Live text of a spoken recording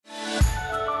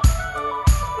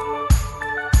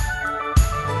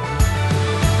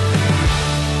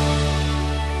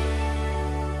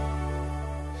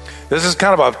This is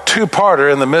kind of a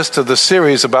two-parter in the midst of the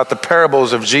series about the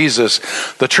parables of Jesus,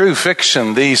 the true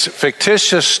fiction, these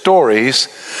fictitious stories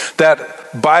that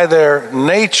by their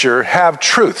nature have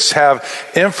truths, have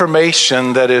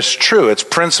information that is true. It's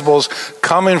principles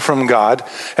coming from God,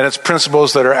 and it's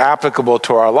principles that are applicable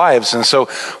to our lives. And so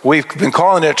we've been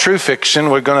calling it true fiction.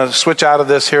 We're going to switch out of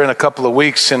this here in a couple of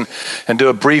weeks and do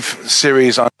a brief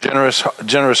series on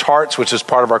generous hearts, which is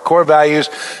part of our core values.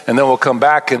 And then we'll come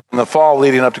back in the fall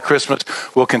leading up to Christmas.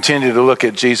 We'll continue to look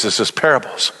at Jesus'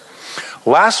 parables.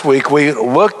 Last week, we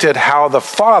looked at how the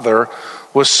Father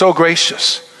was so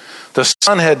gracious. The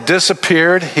Son had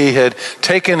disappeared. He had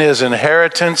taken his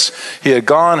inheritance. He had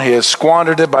gone. He had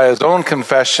squandered it by his own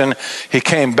confession. He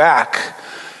came back.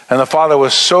 And the Father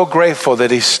was so grateful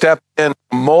that he stepped in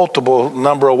multiple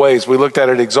number of ways. We looked at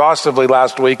it exhaustively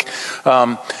last week,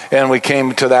 and we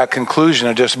came to that conclusion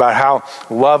of just about how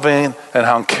loving and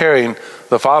how caring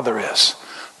the Father is.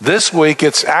 This week,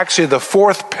 it's actually the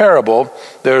fourth parable.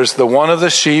 There's the one of the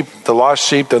sheep, the lost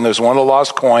sheep, then there's one of the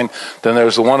lost coin, then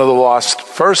there's the one of the lost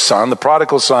first son, the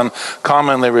prodigal son,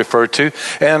 commonly referred to.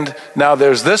 And now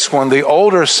there's this one, the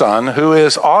older son, who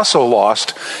is also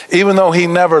lost, even though he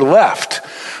never left,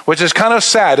 which is kind of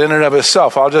sad in and of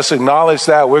itself. I'll just acknowledge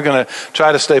that. We're going to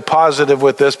try to stay positive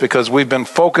with this because we've been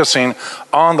focusing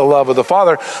on the love of the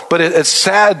Father. But it's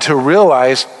sad to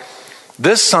realize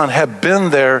this son had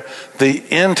been there the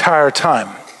entire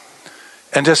time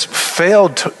and just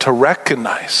failed to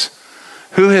recognize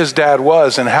who his dad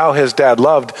was and how his dad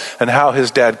loved and how his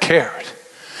dad cared.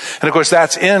 And of course,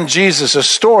 that's in Jesus'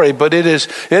 story, but it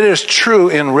is true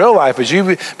in real life. As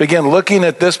you begin looking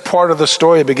at this part of the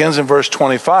story, it begins in verse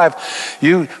 25,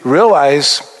 you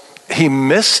realize he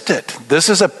missed it. This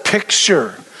is a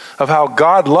picture of how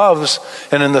God loves,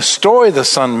 and in the story, the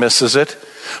son misses it.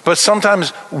 But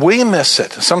sometimes we miss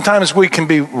it. Sometimes we can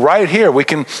be right here. We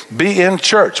can be in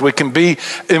church. We can be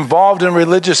involved in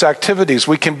religious activities.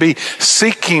 We can be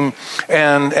seeking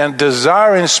and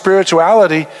desiring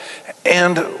spirituality,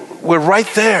 and we're right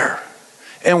there.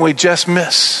 And we just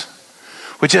miss.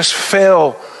 We just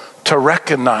fail to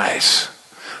recognize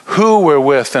who we're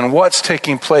with and what's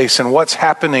taking place and what's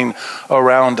happening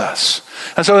around us.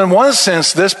 And so in one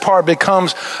sense, this part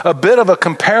becomes a bit of a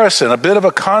comparison, a bit of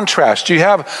a contrast. You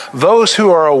have those who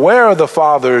are aware of the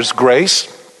Father's grace,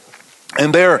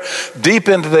 and they're deep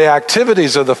into the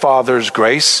activities of the Father's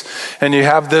grace. And you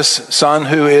have this son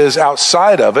who is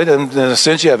outside of it. And in a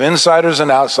sense, you have insiders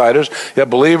and outsiders. You have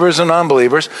believers and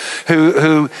unbelievers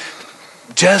who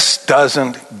just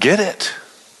doesn't get it.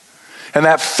 And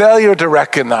that failure to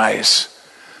recognize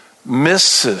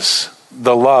misses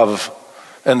the love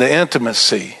and the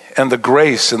intimacy and the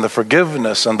grace and the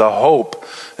forgiveness and the hope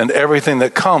and everything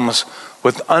that comes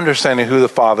with understanding who the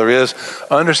Father is,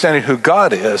 understanding who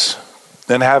God is,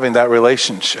 and having that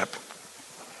relationship.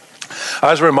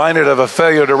 I was reminded of a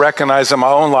failure to recognize in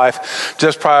my own life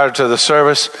just prior to the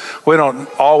service. We don't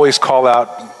always call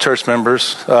out church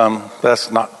members.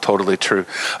 That's not totally true.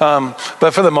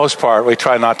 But for the most part, we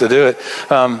try not to do it.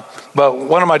 But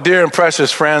one of my dear and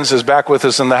precious friends is back with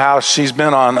us in the house. She's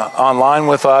been online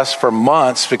with us for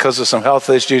months because of some health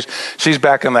issues. She's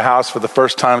back in the house for the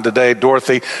first time today.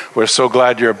 Dorothy, we're so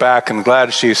glad you're back and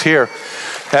glad she's here.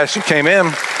 As she came in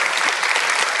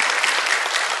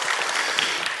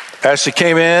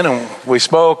and we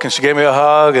spoke and she gave me a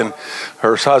hug, and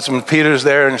her husband Peter's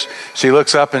there, and she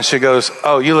looks up and she goes,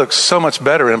 "Oh, you look so much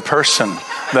better in person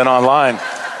than online."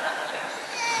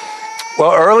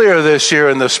 Well, earlier this year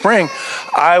in the spring,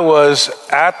 I was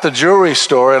at the jewelry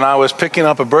store and I was picking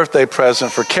up a birthday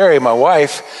present for Carrie, my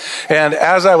wife. And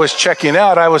as I was checking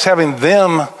out, I was having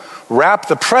them wrap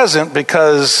the present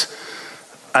because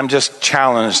I'm just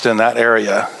challenged in that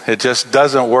area. It just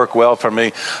doesn't work well for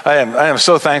me. I am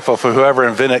so thankful for whoever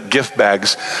invented gift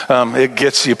bags. It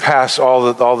gets you past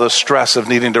all the stress of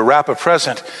needing to wrap a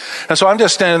present. And so I'm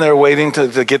just standing there waiting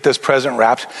to get this present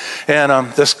wrapped.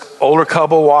 And this older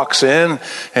couple walks in,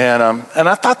 and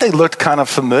I thought they looked kind of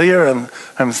familiar, and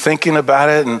I'm thinking about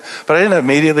it, but I didn't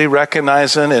immediately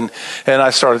recognize them. And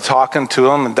I started talking to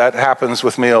them, and that happens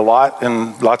with me a lot,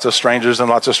 and lots of strangers in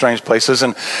lots of strange places.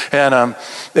 And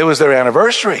it was their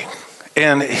anniversary.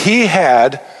 And he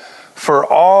had, for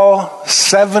all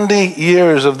 70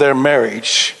 years of their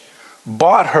marriage,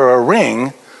 bought her a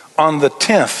ring on the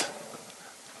 10th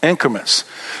increments.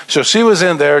 So she was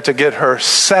in there to get her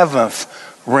 7th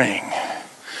ring.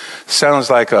 Sounds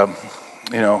like a,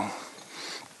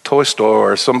 toy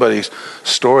store or somebody's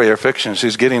story or fiction.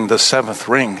 She's getting the 7th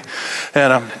ring.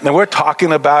 And we're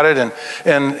talking about it,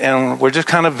 and we're just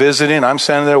kind of visiting. I'm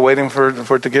standing there waiting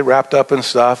for it to get wrapped up and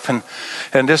stuff,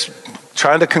 and just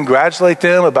trying to congratulate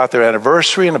them about their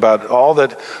anniversary and about all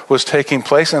that was taking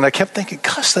place. And I kept thinking,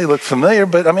 gosh, they look familiar.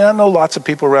 But I mean, I know lots of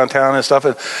people around town and stuff.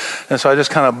 And so I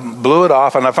just kind of blew it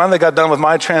off. And I finally got done with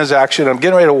my transaction. I'm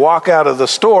getting ready to walk out of the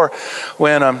store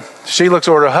when she looks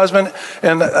over her husband.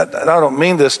 And I don't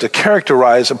mean this to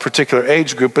characterize a particular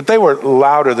age group, but they were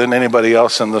louder than anybody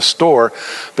else in the store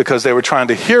because they were trying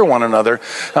to hear one another.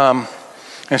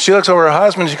 And she looks over her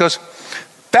husband and she goes,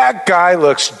 "That guy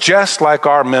looks just like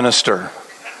our minister."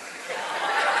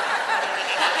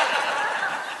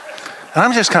 And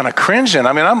I'm just kind of cringing.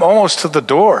 I mean, I'm almost to the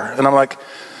door. And I'm like,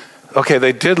 okay,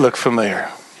 they did look familiar.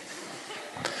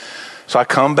 So I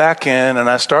come back in and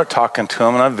I start talking to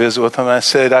him and I visit with him. And I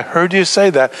said, "I heard you say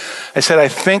that." I said, "I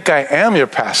think I am your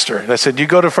pastor." And I said, "You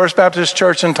go to First Baptist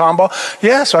Church in Tomball?"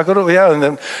 "Yeah." So I go to, yeah.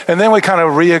 And then we kind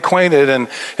of reacquainted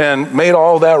and made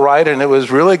all that right. And it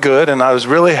was really good. And I was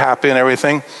really happy and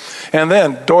everything. And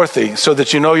then Dorothy, so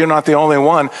that you know you're not the only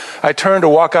one, I turned to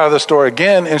walk out of the store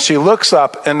again. And she looks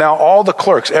up and now all the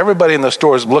clerks, everybody in the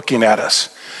store is looking at us.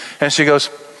 And she goes,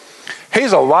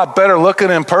 "He's a lot better looking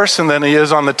in person than he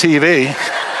is on the TV."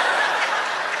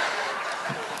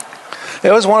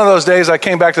 It was one of those days I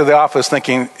came back to the office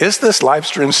thinking, is this live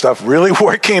stream stuff really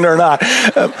working or not?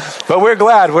 But we're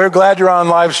glad. We're glad you're on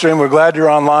live stream. We're glad you're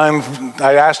online.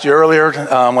 I asked you earlier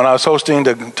when I was hosting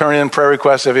to turn in prayer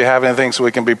requests if you have anything so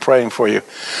we can be praying for you.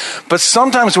 But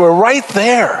sometimes we're right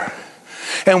there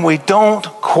and we don't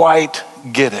quite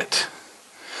get it.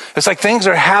 It's like things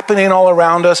are happening all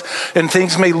around us and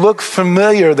things may look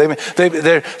familiar.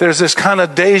 There's this kind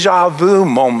of deja vu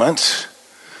moment,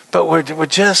 but we're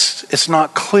just, it's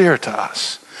not clear to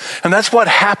us. And that's what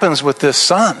happens with this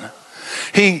son.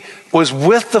 He was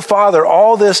with the Father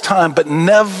all this time, but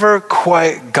never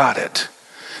quite got it.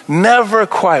 Never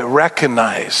quite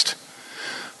recognized,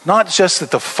 not just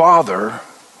that the Father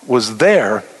was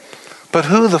there,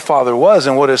 but who the Father was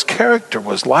and what his character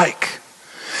was like.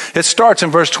 It starts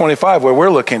in verse 25 where we're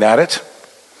looking at it.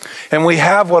 And we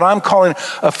have what I'm calling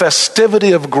a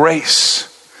festivity of grace.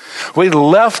 We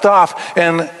left off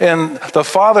and the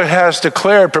Father has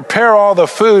declared, "Prepare all the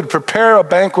food, prepare a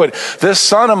banquet, this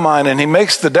son of mine." And he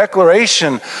makes the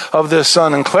declaration of this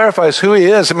son and clarifies who he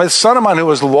is. And this son of mine who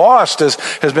was lost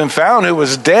has been found, who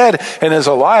was dead and is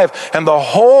alive. And the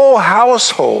whole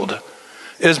household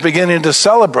is beginning to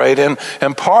celebrate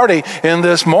and party in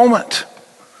this moment.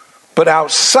 But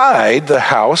outside the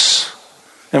house,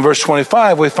 in verse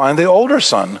 25, we find the older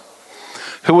son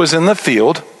who was in the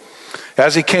field.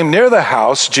 As he came near the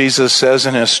house, Jesus says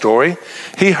in his story,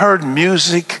 he heard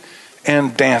music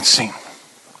and dancing.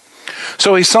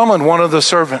 So he summoned one of the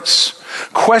servants,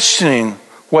 questioning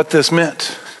what this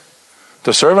meant.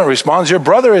 The servant responds, "Your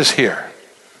brother is here,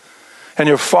 and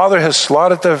your father has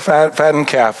slaughtered the fattened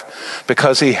calf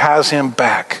because he has him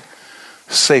back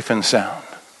safe and sound."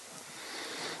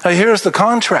 Now here's the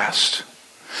contrast.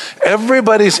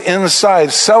 Everybody's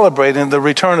inside celebrating the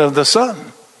return of the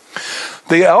son.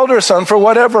 The elder son, for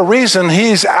whatever reason,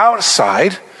 he's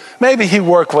outside. Maybe he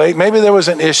worked late. Maybe there was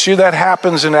an issue that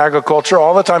happens in agriculture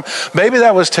all the time. Maybe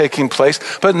that was taking place.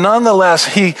 But nonetheless,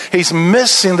 he's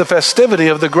missing the festivity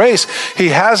of the grace. He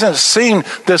hasn't seen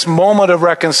this moment of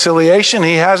reconciliation.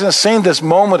 He hasn't seen this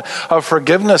moment of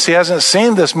forgiveness. He hasn't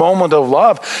seen this moment of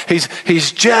love.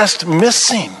 He's just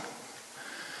missing.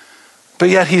 But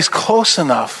yet he's close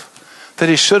enough that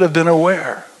he should have been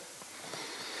aware.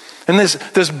 And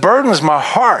this burdens my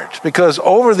heart because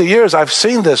over the years I've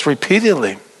seen this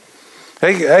repeatedly.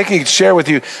 I can share with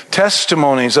you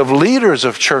testimonies of leaders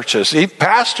of churches,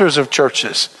 pastors of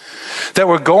churches that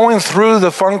were going through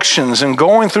the functions and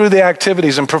going through the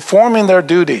activities and performing their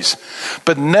duties,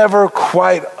 but never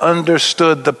quite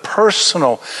understood the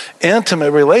personal,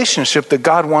 intimate relationship that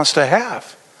God wants to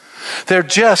have. They're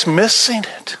just missing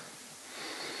it.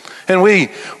 And we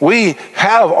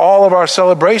have all of our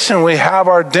celebration, we have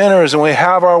our dinners, and we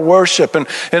have our worship. And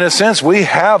in a sense, we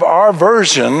have our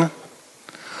version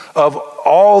of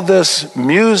all this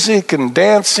music and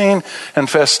dancing and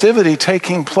festivity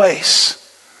taking place.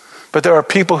 But there are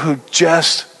people who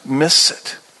just miss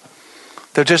it.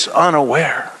 They're just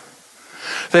unaware.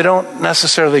 They don't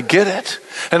necessarily get it.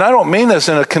 And I don't mean this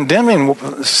in a condemning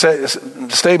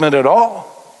statement at all.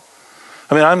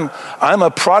 I mean, I'm a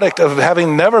product of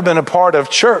having never been a part of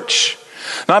church.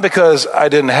 Not because I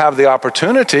didn't have the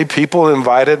opportunity. People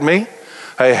invited me.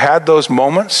 I had those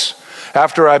moments.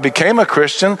 After I became a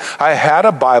Christian, I had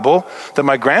a Bible that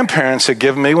my grandparents had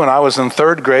given me when I was in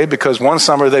 3rd grade, because one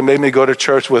summer they made me go to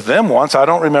church with them once. I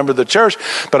don't remember the church,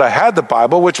 but I had the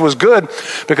Bible, which was good,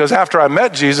 because after I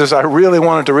met Jesus, I really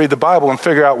wanted to read the Bible and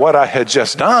figure out what I had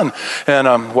just done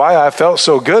and why I felt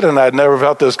so good, and I'd never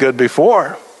felt this good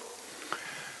before.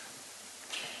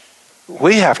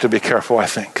 We have to be careful, I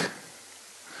think.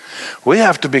 We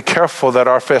have to be careful that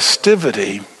our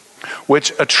festivity,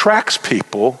 which attracts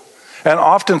people and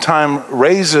oftentimes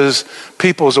raises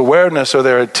people's awareness or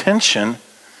their attention,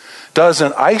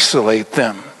 doesn't isolate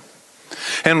them.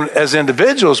 And as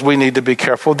individuals, we need to be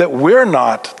careful that we're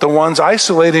not the ones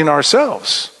isolating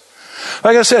ourselves.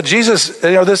 Like I said, Jesus,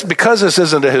 because this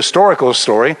isn't a historical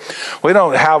story, we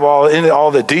don't have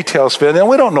all the details fit in.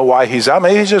 We don't know why he's out.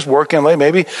 Maybe he's just working late.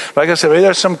 Maybe, like I said, maybe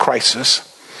there's some crisis.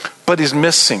 But he's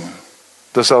missing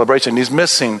the celebration. He's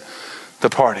missing the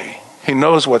party. He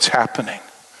knows what's happening,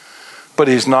 but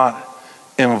he's not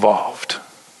involved.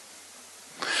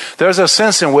 There's a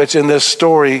sense in which in this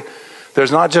story,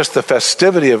 there's not just the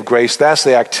festivity of grace, that's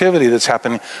the activity that's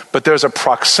happening, but there's a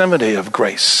proximity of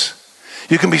grace.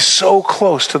 You can be so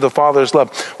close to the Father's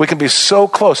love. We can be so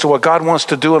close to what God wants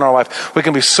to do in our life. We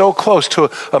can be so close to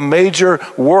a major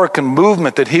work and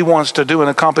movement that he wants to do and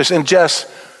accomplish, and just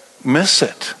miss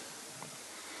it.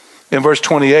 In verse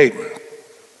 28,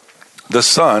 the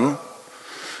son,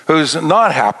 who's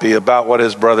not happy about what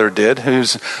his brother did,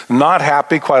 who's not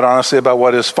happy, quite honestly, about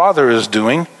what his father is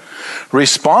doing,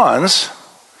 responds,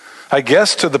 I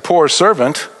guess, to the poor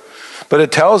servant, but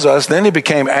it tells us then he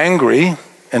became angry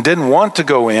and didn't want to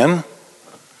go in.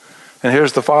 And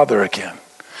here's the father again.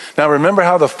 Now remember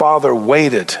how the father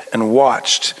waited and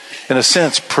watched, in a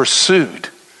sense pursued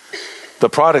the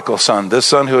prodigal son, this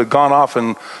son who had gone off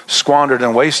and squandered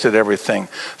and wasted everything.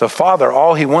 The father,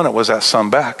 all he wanted was that son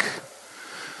back.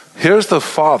 Here's the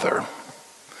father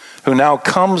who now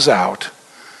comes out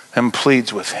and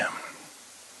pleads with him.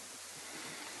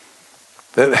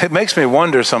 It makes me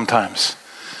wonder sometimes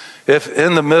if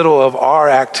in the middle of our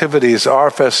activities, our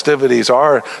festivities,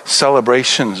 our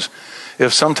celebrations,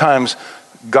 if sometimes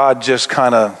God just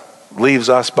kind of leaves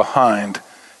us behind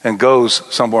and goes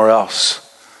somewhere else,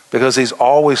 because he's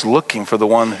always looking for the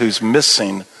one who's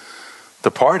missing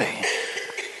the party.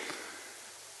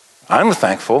 I'm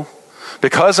thankful.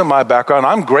 Because of my background,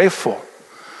 I'm grateful.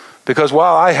 Because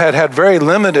while I had very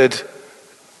limited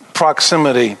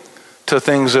proximity to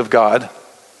things of God,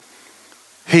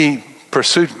 he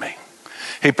pursued me.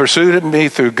 He pursued me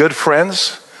through good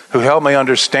friends who helped me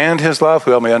understand his love,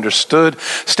 who helped me understand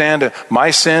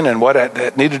my sin and what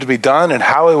it needed to be done and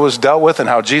how it was dealt with and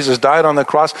how Jesus died on the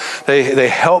cross. They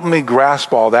helped me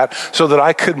grasp all that so that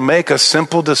I could make a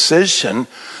simple decision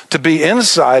to be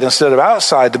inside instead of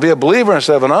outside, to be a believer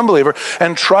instead of an unbeliever,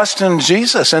 and trust in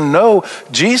Jesus and know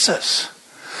Jesus.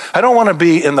 I don't want to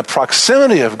be in the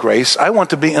proximity of grace. I want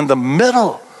to be in the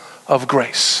middle of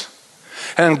grace.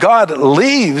 And God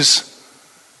leaves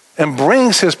and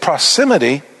brings his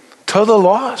proximity to the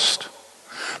lost.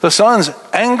 The son's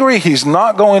angry, he's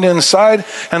not going inside,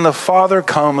 and the father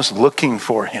comes looking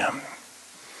for him.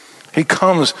 He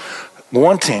comes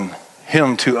wanting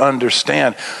him to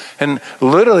understand. And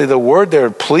literally the word there,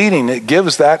 pleading, it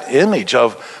gives that image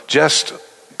of just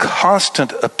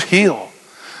constant appeal.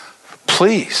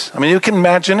 Please. I mean, you can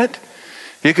imagine it.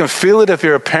 You can feel it if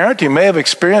you're a parent. You may have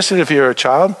experienced it if you're a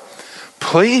child.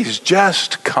 Please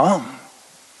just come.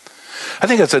 I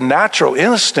think it's a natural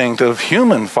instinct of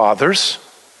human fathers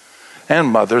and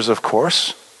mothers, of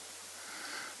course,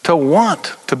 to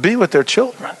want to be with their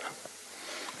children.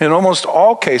 In almost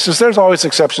all cases, there's always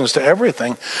exceptions to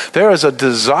everything. There is a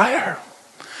desire.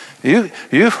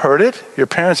 You've heard it. Your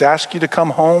parents ask you to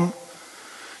come home.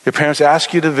 Your parents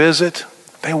ask you to visit.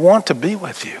 They want to be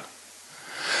with you.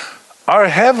 Our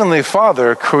Heavenly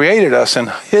Father created us in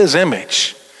his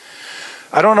image.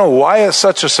 I don't know why it's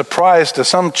such a surprise to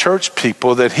some church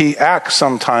people that he acts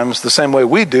sometimes the same way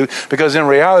we do, because in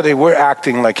reality, we're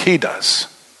acting like he does.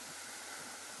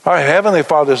 Our Heavenly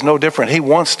Father is no different. He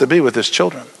wants to be with his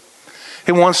children.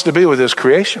 He wants to be with his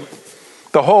creation.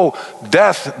 The whole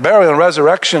death, burial, and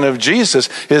resurrection of Jesus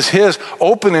is his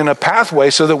opening a pathway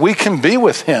so that we can be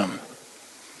with him.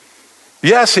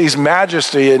 Yes, he's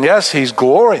majesty, and yes, he's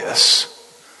glorious.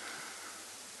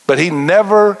 But he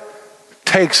never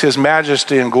takes his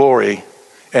majesty and glory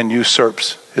and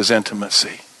usurps his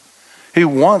intimacy. He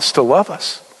wants to love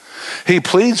us. He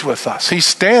pleads with us. He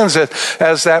stands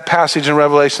as that passage in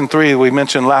Revelation 3 we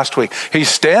mentioned last week. He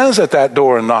stands at that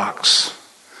door and knocks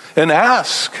and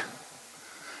asks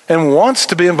and wants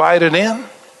to be invited in.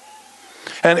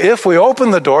 And if we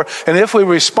open the door and if we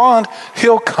respond,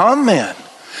 he'll come in.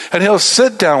 And he'll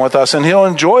sit down with us and he'll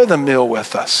enjoy the meal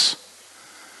with us.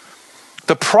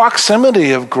 The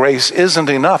proximity of grace isn't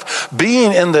enough.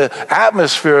 Being in the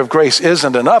atmosphere of grace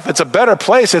isn't enough. It's a better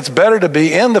place. It's better to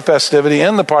be in the festivity,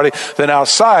 in the party, than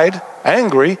outside,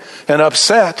 angry and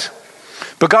upset.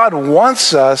 But God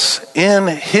wants us in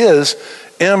his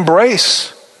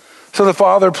embrace. So the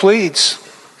Father pleads.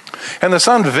 And the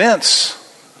Son vents.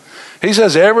 He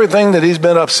says everything that he's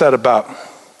been upset about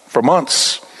for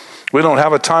months. We don't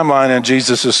have a timeline in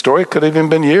Jesus' story. It could have even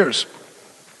been years.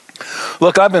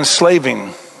 Look, I've been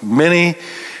slaving many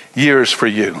years for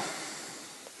you.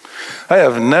 I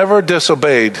have never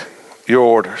disobeyed your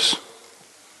orders.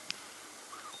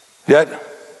 Yet,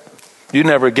 you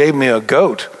never gave me a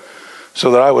goat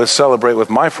so that I would celebrate with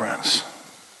my friends.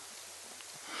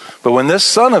 But when this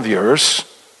son of yours,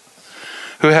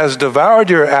 who has devoured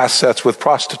your assets with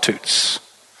prostitutes,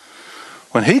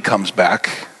 when he comes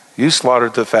back, you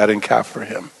slaughtered the fattened calf for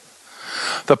him.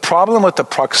 The problem with the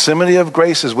proximity of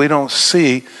grace is we don't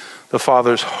see the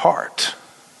Father's heart.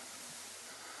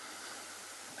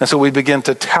 And so we begin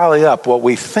to tally up what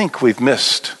we think we've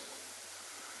missed,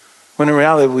 when in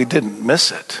reality we didn't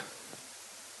miss it.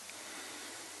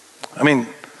 I mean,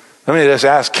 let me just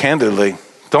ask candidly,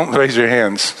 don't raise your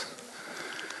hands.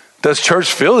 Does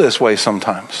church feel this way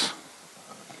sometimes?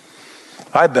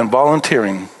 I've been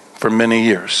volunteering for many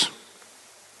years.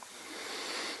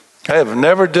 I have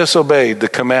never disobeyed the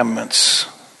commandments.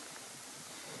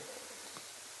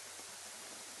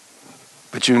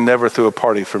 But you never threw a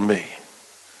party for me.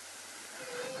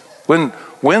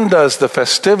 When does the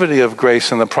festivity of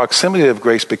grace and the proximity of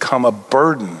grace become a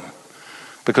burden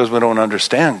because we don't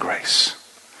understand grace?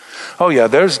 Oh yeah,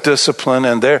 there's discipline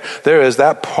and there is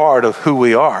that part of who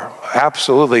we are.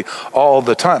 Absolutely, all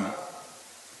the time.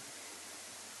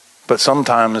 But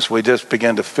sometimes we just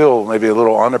begin to feel maybe a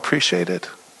little unappreciated,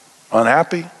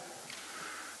 unhappy,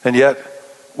 and yet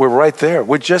we're right there.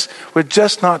 We're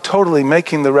just not totally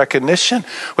making the recognition.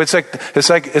 It's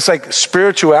like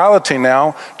spirituality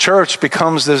now. Church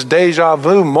becomes this deja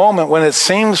vu moment when it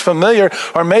seems familiar,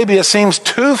 or maybe it seems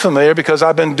too familiar because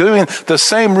I've been doing the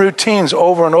same routines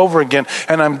over and over again,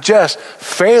 and I'm just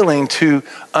failing to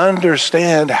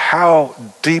understand how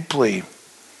deeply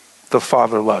the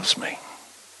Father loves me.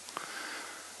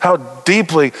 How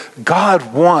deeply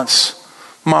God wants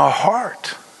my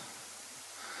heart.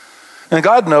 And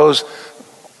God knows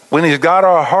when he's got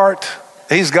our heart,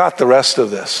 he's got the rest of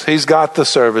this. He's got the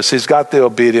service. He's got the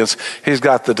obedience. He's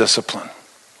got the discipline.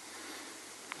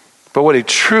 But what he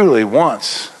truly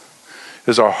wants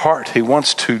is our heart. He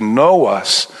wants to know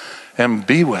us and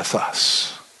be with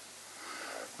us.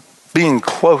 Being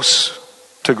close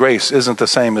to grace isn't the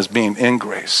same as being in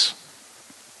grace.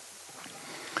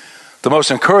 The most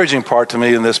encouraging part to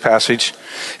me in this passage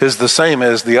is the same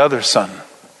as the other son,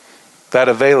 that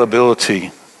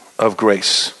availability of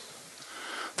grace.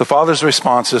 The Father's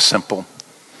response is simple.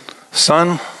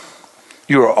 Son,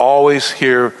 you are always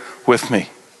here with me,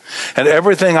 and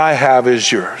everything I have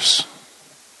is yours.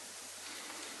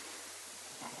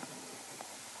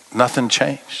 Nothing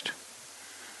changed.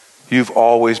 You've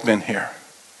always been here.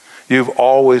 You've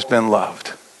always been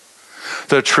loved.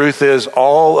 The truth is,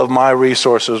 all of my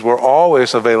resources were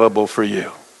always available for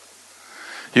you.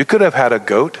 You could have had a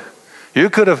goat. You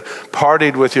could have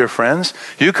partied with your friends.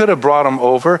 You could have brought them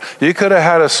over. You could have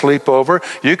had a sleepover.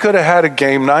 You could have had a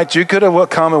game night. You could have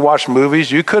come and watched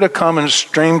movies. You could have come and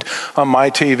streamed on my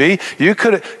TV.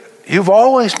 You've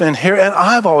always been here, and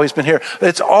I've always been here.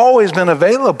 It's always been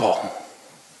available.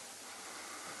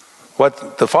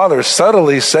 What the Father is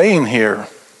subtly saying here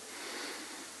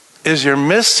is you're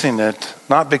missing it,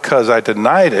 not because I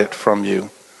denied it from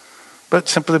you, but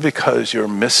simply because you're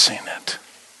missing it.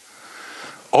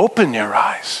 Open your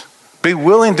eyes. Be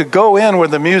willing to go in where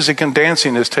the music and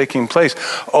dancing is taking place.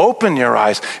 Open your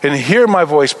eyes and hear my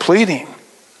voice pleading.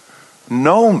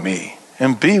 Know me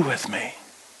and be with me.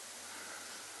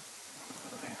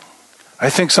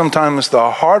 I think sometimes the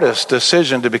hardest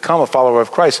decision to become a follower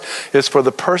of Christ is for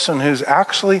the person who's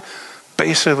actually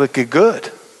basically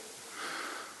good.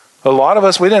 A lot of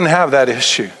us, we didn't have that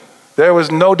issue. There was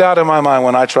no doubt in my mind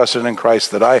when I trusted in Christ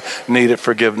that I needed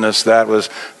forgiveness. That was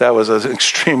an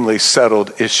extremely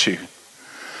settled issue.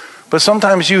 But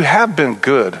sometimes you have been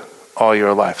good all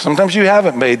your life. Sometimes you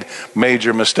haven't made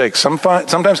major mistakes.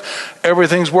 Sometimes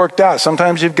everything's worked out.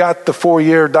 Sometimes you've got the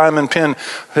 4-year diamond pin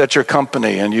at your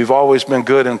company and you've always been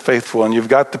good and faithful and you've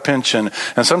got the pension.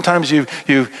 And sometimes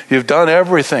you've done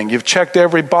everything. You've checked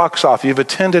every box off. You've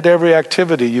attended every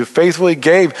activity. You faithfully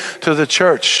gave to the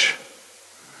church.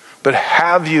 But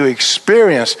have you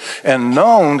experienced and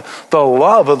known the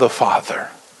love of the Father?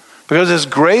 Because his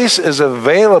grace is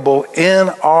available in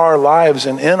our lives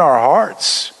and in our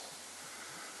hearts.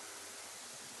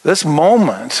 This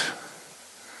moment,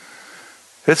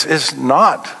 it's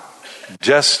not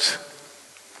just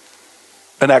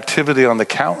an activity on the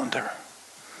calendar.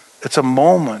 It's a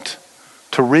moment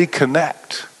to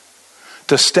reconnect,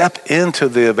 to step into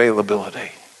the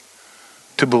availability,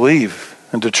 to believe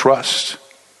and to trust.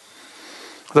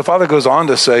 The Father goes on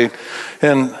to say,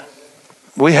 and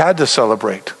we had to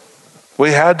celebrate.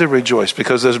 We had to rejoice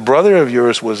because this brother of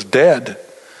yours was dead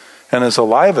and is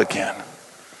alive again.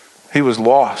 He was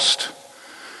lost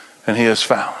and he is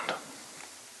found.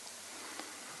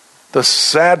 The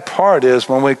sad part is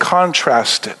when we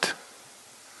contrast it,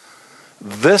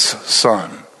 this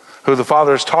son, who the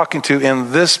Father is talking to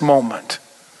in this moment,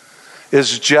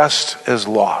 is just as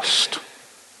lost.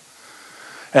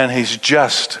 And he's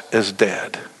just as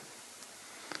dead.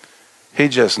 He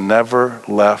just never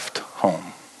left home.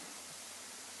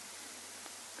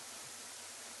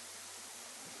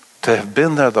 To have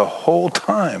been there the whole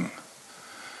time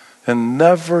and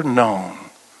never known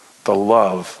the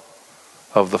love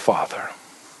of the Father.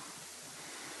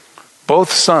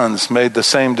 Both sons made the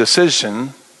same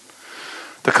decision.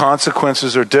 The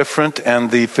consequences are different and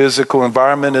the physical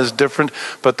environment is different,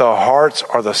 but the hearts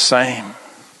are the same.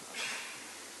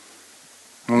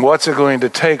 And what's it going to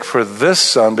take for this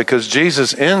son? Because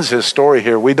Jesus ends his story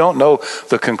here. We don't know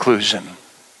the conclusion.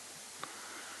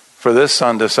 For this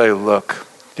son to say, look,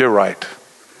 you're right.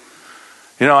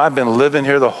 You know, I've been living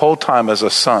here the whole time as a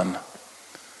son,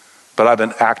 but I've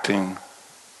been acting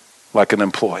like an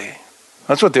employee.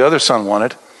 That's what the other son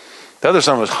wanted. The other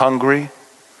son was hungry.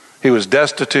 He was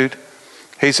destitute.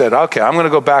 He said, okay, I'm going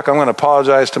to go back. I'm going to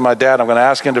apologize to my dad. I'm going to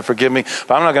ask him to forgive me.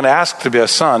 But I'm not going to ask to be a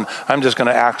son. I'm just going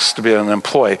to ask to be an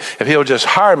employee. If he'll just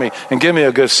hire me and give me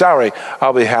a good salary,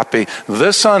 I'll be happy.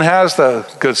 This son has the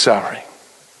good salary.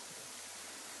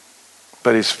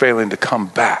 But he's failing to come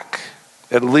back,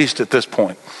 at least at this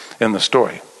point in the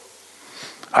story.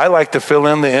 I like to fill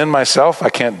in the end myself. I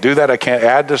can't do that. I can't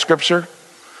add to Scripture.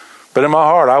 But in my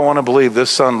heart, I want to believe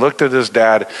this son looked at his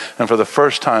dad and for the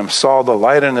first time saw the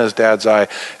light in his dad's eye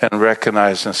and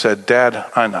recognized and said, Dad,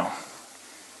 I know.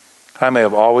 I may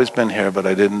have always been here, but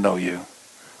I didn't know you.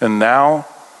 And now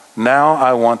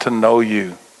I want to know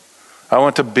you. I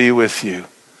want to be with you.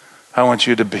 I want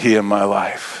you to be in my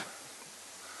life.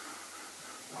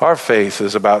 Our faith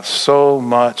is about so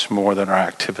much more than our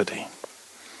activity.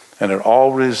 And it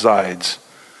all resides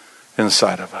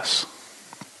inside of us.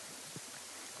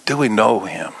 Do we know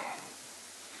him?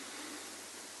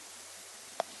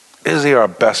 Is he our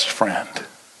best friend?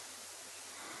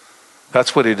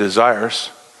 That's what he desires.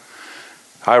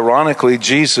 Ironically,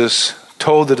 Jesus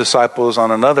told the disciples on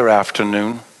another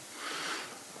afternoon,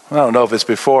 I don't know if it's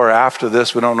before or after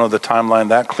this, we don't know the timeline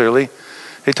that clearly.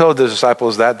 He told the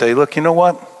disciples that day, look, you know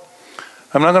what?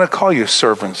 I'm not going to call you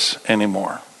servants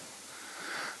anymore.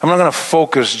 I'm not going to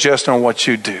focus just on what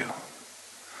you do.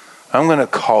 I'm going to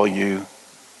call you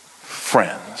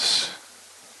friends.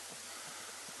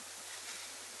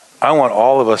 I want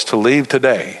all of us to leave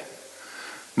today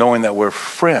knowing that we're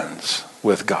friends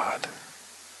with God.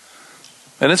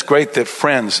 And it's great that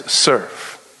friends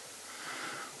serve,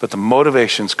 but the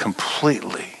motivation's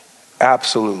completely,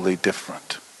 absolutely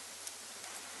different.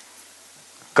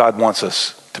 God wants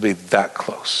us to be that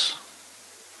close.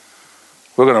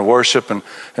 We're going to worship and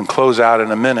close out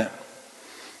in a minute.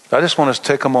 I just want us to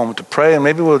take a moment to pray, and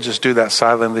maybe we'll just do that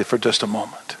silently for just a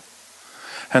moment.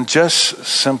 And just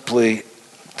simply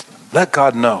let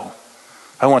God know.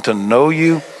 I want to know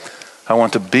you. I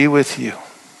want to be with you.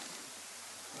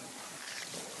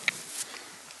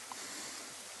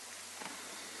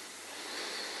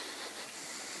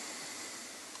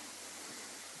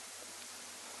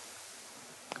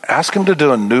 Ask him to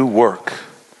do a new work,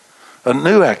 a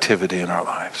new activity in our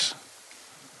lives.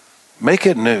 Make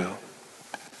it new.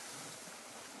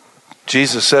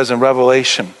 Jesus says in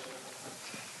Revelation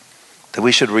that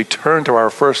we should return to our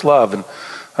first love. And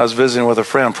I was visiting with a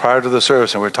friend prior to the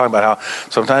service, and we were talking about how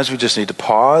sometimes we just need to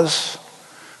pause.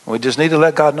 We just need to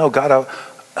let God know, God,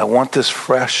 I want this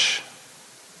fresh.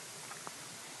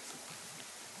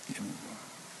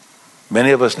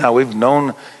 Many of us now, we've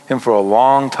known him for a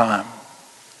long time.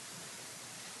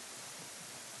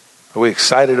 Are we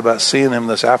excited about seeing him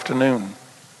this afternoon,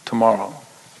 tomorrow?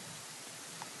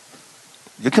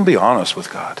 You can be honest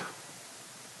with God.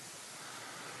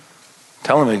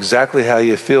 Tell him exactly how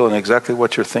you feel and exactly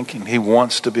what you're thinking. He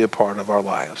wants to be a part of our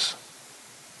lives.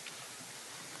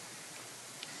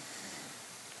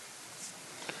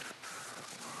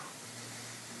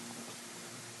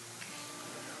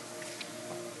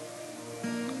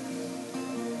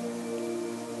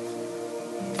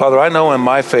 Father, I know in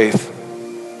my faith,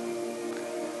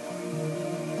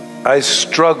 I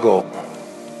struggle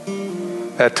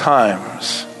at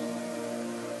times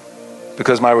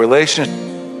because my relationship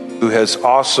has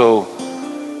also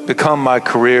become my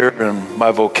career and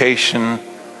my vocation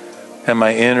and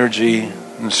my energy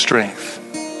and strength.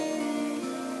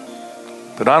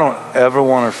 But I don't ever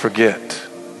want to forget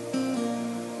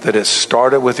that it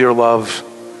started with your love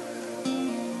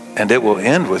and it will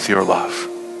end with your love.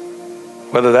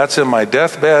 Whether that's in my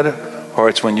deathbed or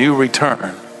it's when you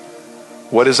return,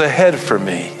 what is ahead for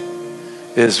me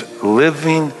is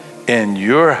living in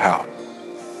your house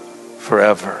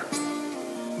forever.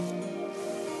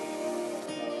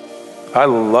 I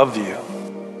love you.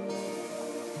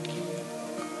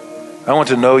 I want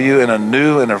to know you in a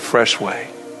new and a fresh way.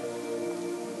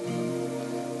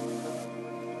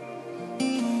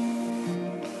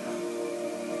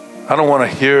 I don't want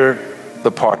to hear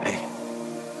the party.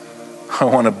 I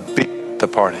want to be the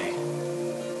party.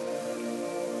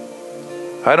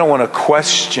 I don't want to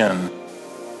question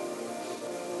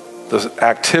the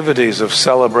activities of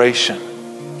celebration.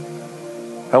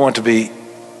 I want to be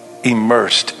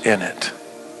immersed in it.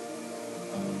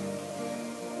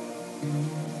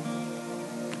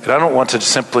 And I don't want to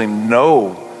simply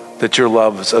know that your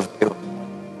love is available.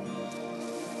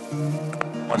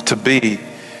 I want to be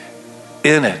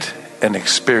in it and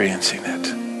experiencing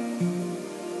it.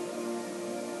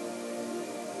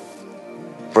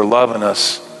 For loving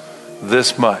us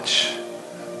this much.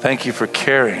 Thank you for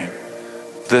caring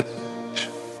this much.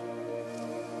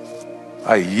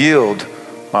 I yield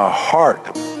my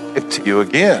heart to you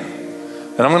again.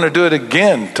 And I'm going to do it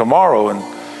again tomorrow and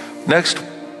next week,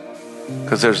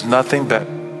 because there's nothing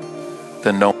better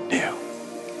than knowing you.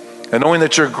 And knowing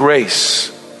that your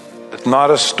grace is not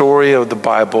a story of the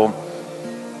Bible.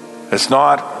 It's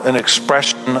not an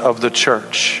expression of the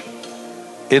church.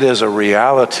 It is a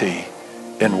reality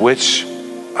in which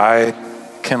I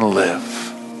can live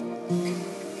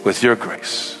with your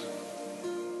grace.